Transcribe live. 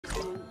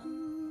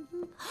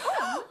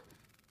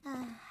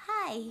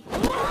say.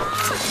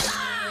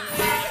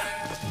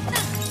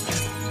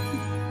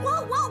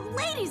 Whoa,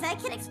 ladies, I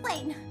can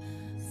explain.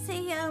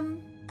 See,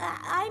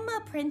 I'm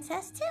a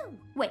princess, too.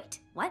 Wait,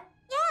 what?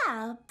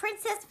 Yeah,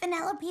 Princess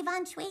Vanellope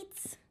von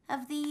Schweetz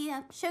of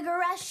the Sugar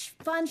Rush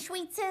von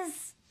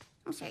Schweetzes.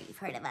 I'm sure you've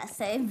heard of us,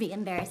 so it'd be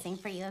embarrassing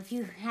for you if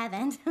you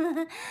haven't.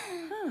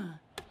 Huh.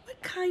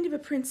 What kind of a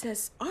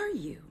princess are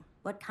you?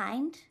 What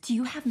kind? Do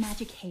you have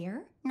magic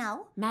hair?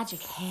 No.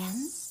 Magic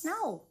hands?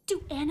 No.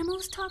 Do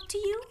animals talk to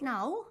you?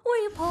 No. Were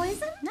you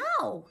poisoned?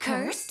 No.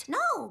 Cursed?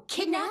 No.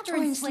 Kidnapped or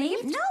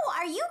enslaved? No.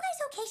 Are you guys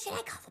okay? Should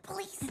I call the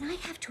police? Then I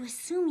have to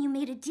assume you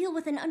made a deal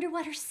with an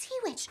underwater sea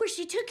witch where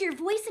she took your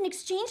voice in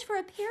exchange for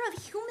a pair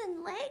of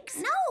human legs.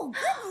 No.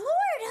 Good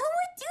Lord. Who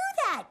would do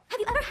that? Have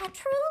you ever had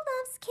true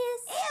love's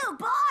kiss? Ew,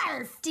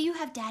 barf. Do you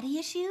have daddy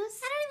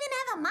issues? I don't even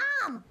have a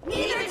mom.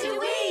 Neither do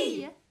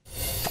we.